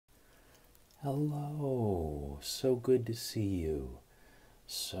Hello, so good to see you.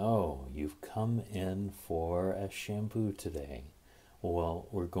 So, you've come in for a shampoo today. Well,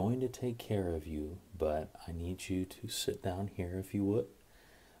 we're going to take care of you, but I need you to sit down here if you would.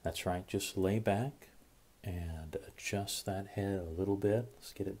 That's right, just lay back and adjust that head a little bit.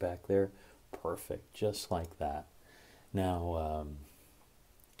 Let's get it back there. Perfect, just like that. Now,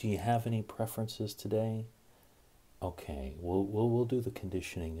 do you have any preferences today? Okay, we'll do the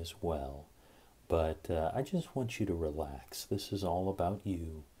conditioning as well. But I just want you to relax. This is all about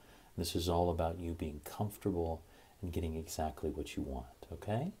you. This is all about you being comfortable and getting exactly what you want,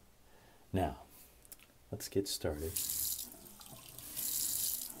 okay? Now, let's get started.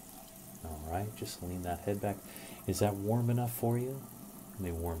 All right, just lean that head back. Is that warm enough for you? Let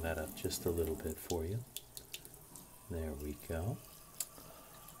me warm that up just a little bit for you. There we go.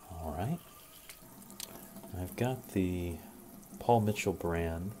 All right. I've got the Paul Mitchell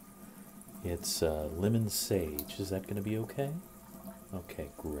brand. It's lemon sage. Is that going to be okay? Okay,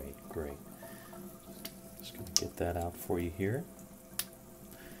 great, great. Just going to get that out for you here.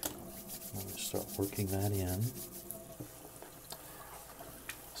 I'm going to start working that in.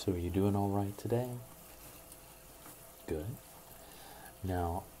 So are you doing all right today? Good.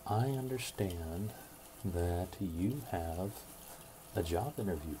 Now, I understand that you have a job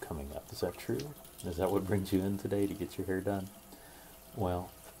interview coming up. Is that true? Is that what brings you in today, to get your hair done? Well,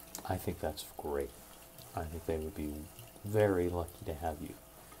 I think that's great. I think they would be very lucky to have you.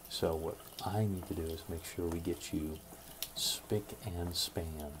 So what I need to do is make sure we get you spick and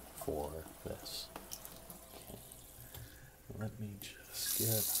span for this. Okay. Let me just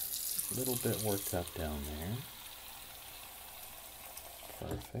get a little bit worked up down there.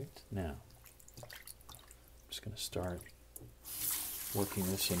 Perfect. Now, I'm just going to start working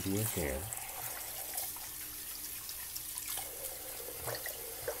this into your hair.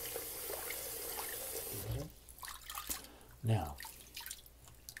 Now,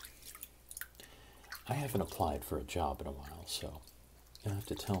 I haven't applied for a job in a while, so you'll have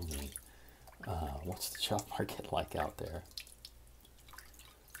to tell me what's the job market like out there.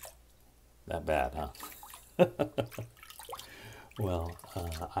 That bad, huh? Well,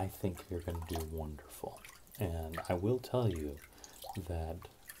 I think you're going to do wonderful. And I will tell you that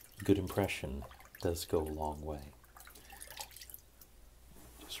good impression does go a long way.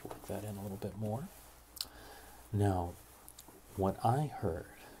 Just work that in a little bit more. Now, what I heard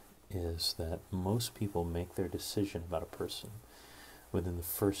is that most people make their decision about a person within the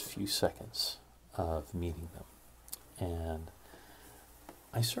first few seconds of meeting them. And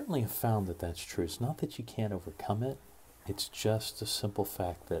I certainly have found that that's true. It's not that you can't overcome it. It's just a simple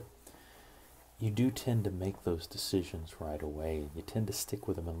fact that you do tend to make those decisions right away, and you tend to stick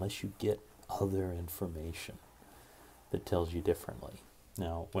with them unless you get other information that tells you differently.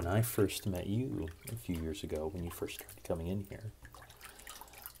 Now, when I first met you a few years ago, when you first started coming in here,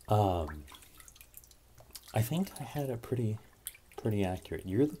 I think I had a pretty accurate.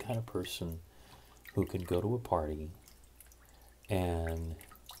 You're the kind of person who can go to a party and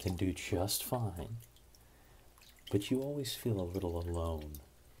can do just fine, but you always feel a little alone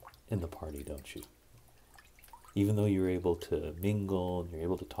in the party, don't you? Even though you're able to mingle and you're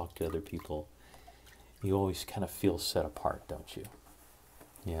able to talk to other people, you always kind of feel set apart, don't you?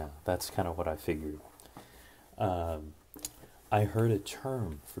 Yeah, that's kind of what I figured. I heard a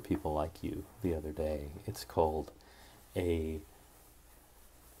term for people like you the other day. It's called a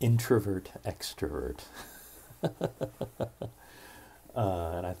introvert extrovert.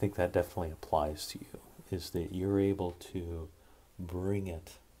 And I think that definitely applies to you, is that you're able to bring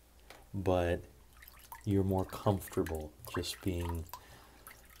it, but you're more comfortable just being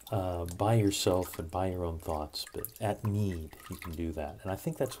by yourself and by your own thoughts, but at need you can do that. And I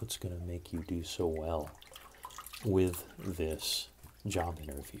think that's what's going to make you do so well with this job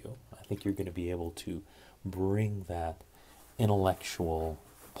interview. I think you're going to be able to bring that intellectual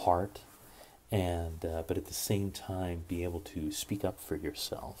part, and but at the same time be able to speak up for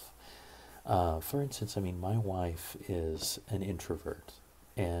yourself. For instance, I mean, my wife is an introvert,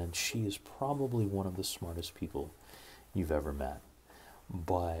 and she is probably one of the smartest people you've ever met.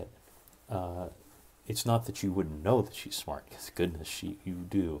 But it's not that you wouldn't know that she's smart, because goodness, you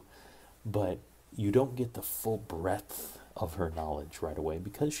do. But you don't get the full breadth of her knowledge right away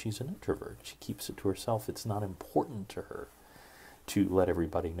because she's an introvert. She keeps it to herself. It's not important to her to let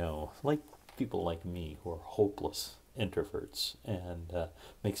everybody know, like people like me who are hopeless introverts, and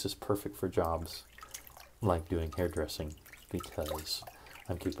makes us perfect for jobs like doing hairdressing, because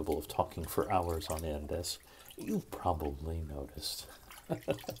I'm capable of talking for hours on end, as you've probably noticed.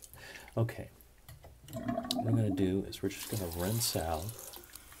 Okay, what I'm going to do is we're just going to rinse out.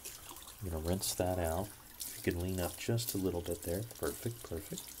 I'm going to rinse that out. You can lean up just a little bit there. Perfect,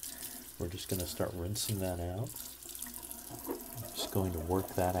 perfect. We're just going to start rinsing that out. Just going to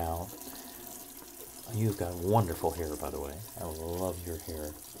work that out. You've got wonderful hair, by the way. I love your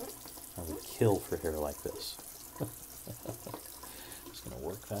hair. I would kill for hair like this. Just going to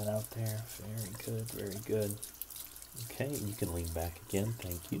work that out there. Very good, very good. Okay, you can lean back again.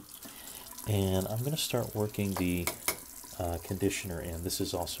 Thank you. And I'm going to start working the conditioner in. This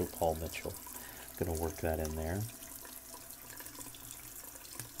is also Paul Mitchell. I'm going to work that in there.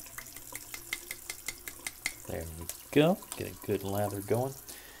 There we go. Get a good lather going.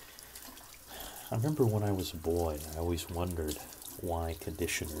 I remember when I was a boy, I always wondered why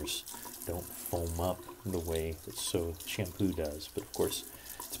conditioners don't foam up the way that shampoo does. But of course,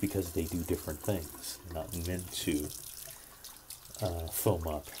 it's because they do different things. They're not meant to foam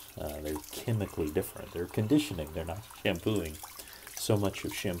up. They're chemically different. They're conditioning. They're not shampooing. So much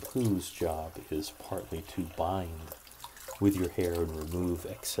of shampoo's job is partly to bind with your hair and remove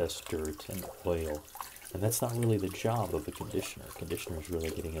excess dirt and oil. And that's not really the job of the conditioner. Conditioner is really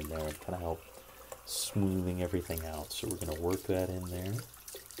getting in there and kind of help smoothing everything out. So we're going to work that in there.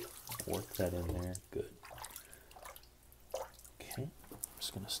 Work that in there. Good. Okay. I'm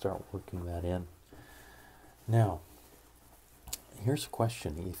just going to start working that in. Now, here's a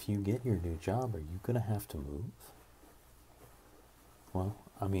question. If you get your new job, are you going to have to move? Well,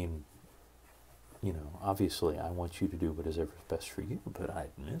 I mean, you know, obviously I want you to do whatever's best for you, but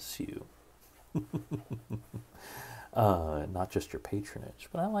I'd miss you. Not just your patronage,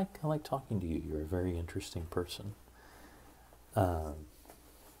 but I like talking to you. You're a very interesting person. Don't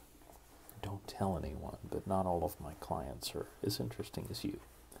tell anyone, but not all of my clients are as interesting as you.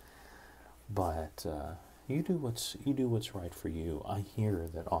 But you do what's right for you. I hear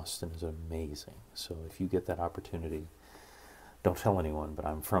that Austin is amazing, so if you get that opportunity, don't tell anyone. But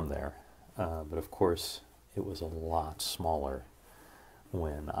I'm from there. But of course, it was a lot smaller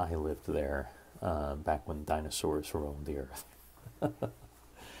when I lived there. Back when dinosaurs roamed the earth.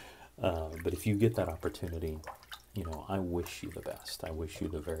 But if you get that opportunity, you know, I wish you the best. I wish you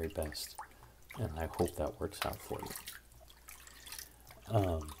the very best, and I hope that works out for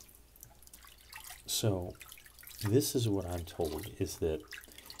you. So this is what I'm told, is that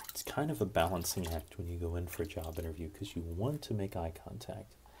it's kind of a balancing act when you go in for a job interview, because you want to make eye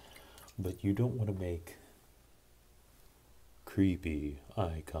contact, but you don't want to make creepy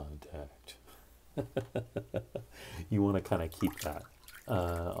eye contact. You want to kind of keep that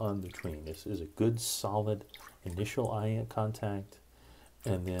on between. This is a good solid initial eye contact,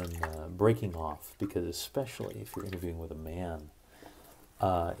 and then breaking off, because especially if you're interviewing with a man,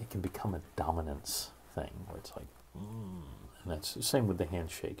 it can become a dominance thing where it's like, and that's the same with the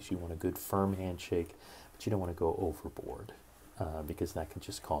handshakes. You want a good firm handshake, but you don't want to go overboard, because that can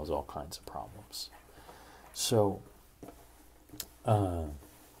just cause all kinds of problems. So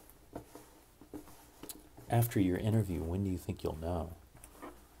after your interview, when do you think you'll know?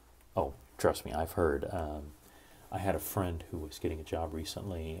 Oh, trust me, I've heard. I had a friend who was getting a job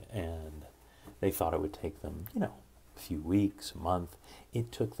recently, and they thought it would take them, you know, a few weeks, a month.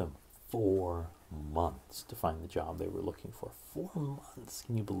 It took them 4 months to find the job they were looking for. 4 months.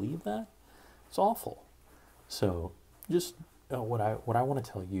 Can you believe that? It's awful. So just what I want to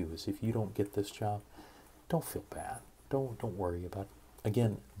tell you is, if you don't get this job, don't feel bad. Don't worry about it.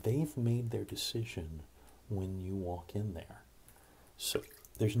 Again, they've made their decision when you walk in there. So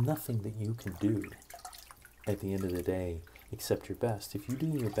there's nothing that you can do at the end of the day except your best. If you do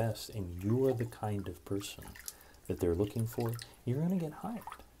your best and you're the kind of person that they're looking for, you're going to get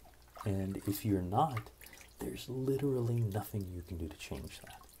hired. And if you're not, there's literally nothing you can do to change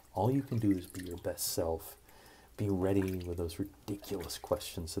that. All you can do is be your best self. Be ready with those ridiculous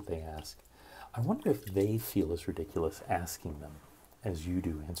questions that they ask. I wonder if they feel as ridiculous asking them as you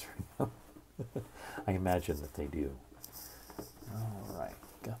do answering them. I imagine that they do. All right,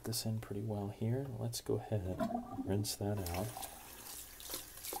 got this in pretty well here. Let's go ahead and rinse that out.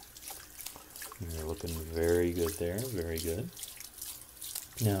 You're looking very good there, very good.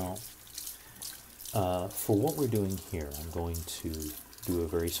 Now, for what we're doing here, I'm going to do a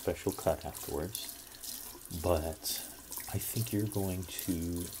very special cut afterwards, but I think you're going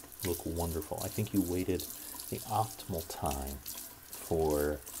to look wonderful. I think you waited the optimal time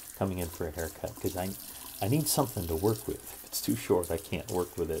for coming in for a haircut, because I need something to work with. If it's too short, I can't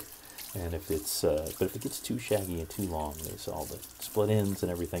work with it, and if it's but if it gets too shaggy and too long, there's all the split ends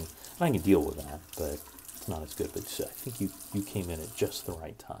and everything. And I can deal with that, but it's not as good. But I think you came in at just the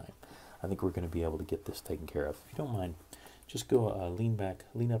right time. I think we're going to be able to get this taken care of. If you don't mind, just go lean back,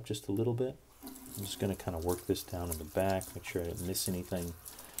 lean up just a little bit. I'm just going to kind of work this down in the back, make sure I didn't miss anything.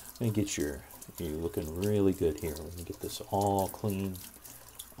 Let me get you're looking really good here. Let me get this all clean,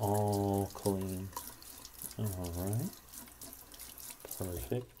 all clean. All right.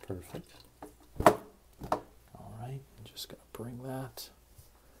 Perfect, perfect. All right, just gonna bring that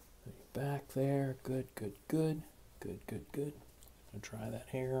back there. Good, good, good, good, good, good. Gonna try that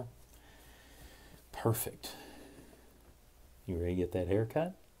hair. Perfect. You ready to get that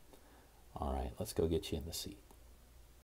haircut? All right, let's go get you in the seat.